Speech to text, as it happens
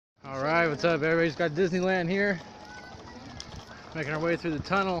Alright, what's up? Everybody's got Disneyland here. Making our way through the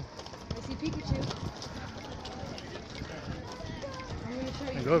tunnel. I see Pikachu.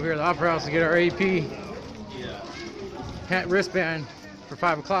 And go over here to the Opera House and get our AP hat wristband for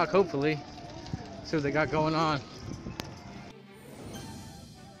 5 o'clock, hopefully. See what they got going on.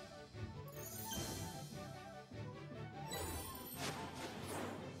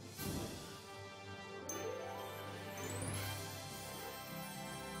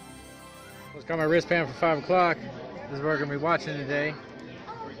 Just got my wristband for 5 o'clock. This is what we're going to be watching today.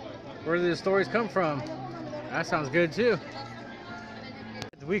 Where do the stories come from? That sounds good too.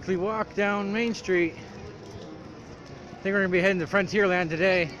 The weekly walk down Main Street. I think we're going to be heading to Frontierland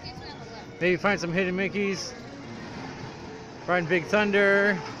today. Maybe find some hidden Mickeys. Riding Big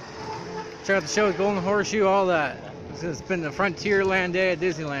Thunder. Check out the show with Golden Horseshoe, all that. It's been the Frontierland day at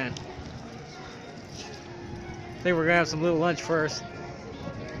Disneyland. I think we're going to have some little lunch first.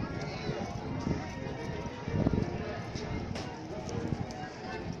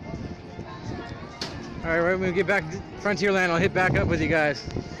 Alright, right when we get back to Frontierland, I'll hit back up with you guys.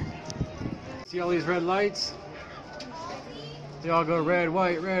 See all these red lights? They all go red,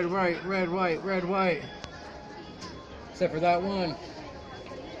 white, red, white, red, white, red, white. Except for that one.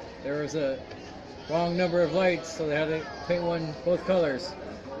 There was a wrong number of lights, so they had to paint one both colors.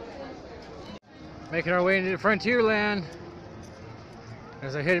 Making our way into Frontierland.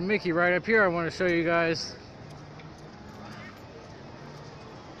 There's a hidden Mickey right up here I want to show you guys.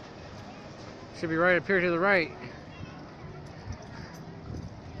 Should be right up here to the right.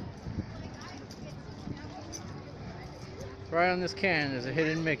 Right on this can is a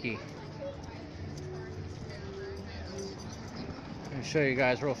hidden Mickey. Let me show you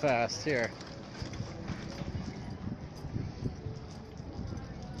guys real fast here.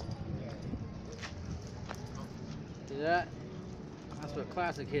 See that? That's what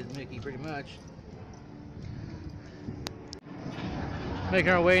classic hidden Mickey pretty much.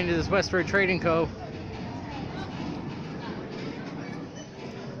 Making our way into this Westward Trading Co.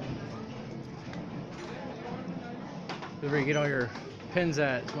 This is where you get all your pins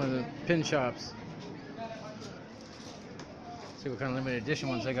at. It's one of the pin shops. See what kind of limited edition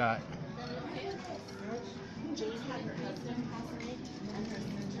ones they got.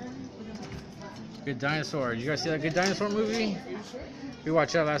 Good Dinosaur. Did you guys see that Good Dinosaur movie? We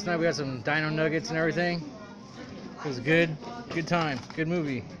watched that last night. We got some dino nuggets and everything. It was good. Good time. Good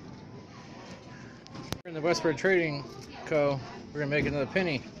movie. We're in the Westward Trading Co. We're gonna make another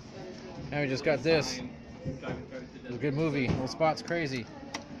penny. Now we just got this. It was a good movie. Old Spot's crazy.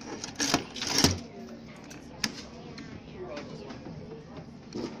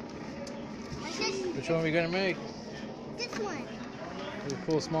 Which one are we gonna make? This one. It's a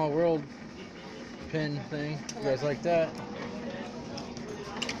cool small world pin thing. You guys like that?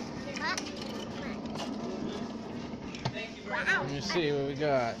 Let me see what we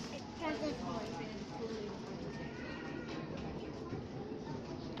got.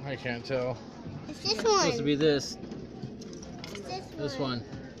 I can't tell. It's this one. It's supposed to be this. It's This one.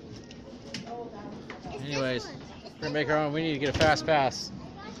 It's Anyways, this one. we're gonna make our own. We need to get a fast pass.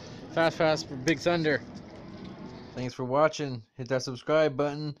 Fast pass for Big Thunder. Thanks for watching. Hit that subscribe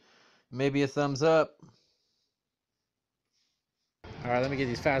button. Maybe a thumbs up. Alright, let me get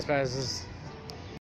these fast passes.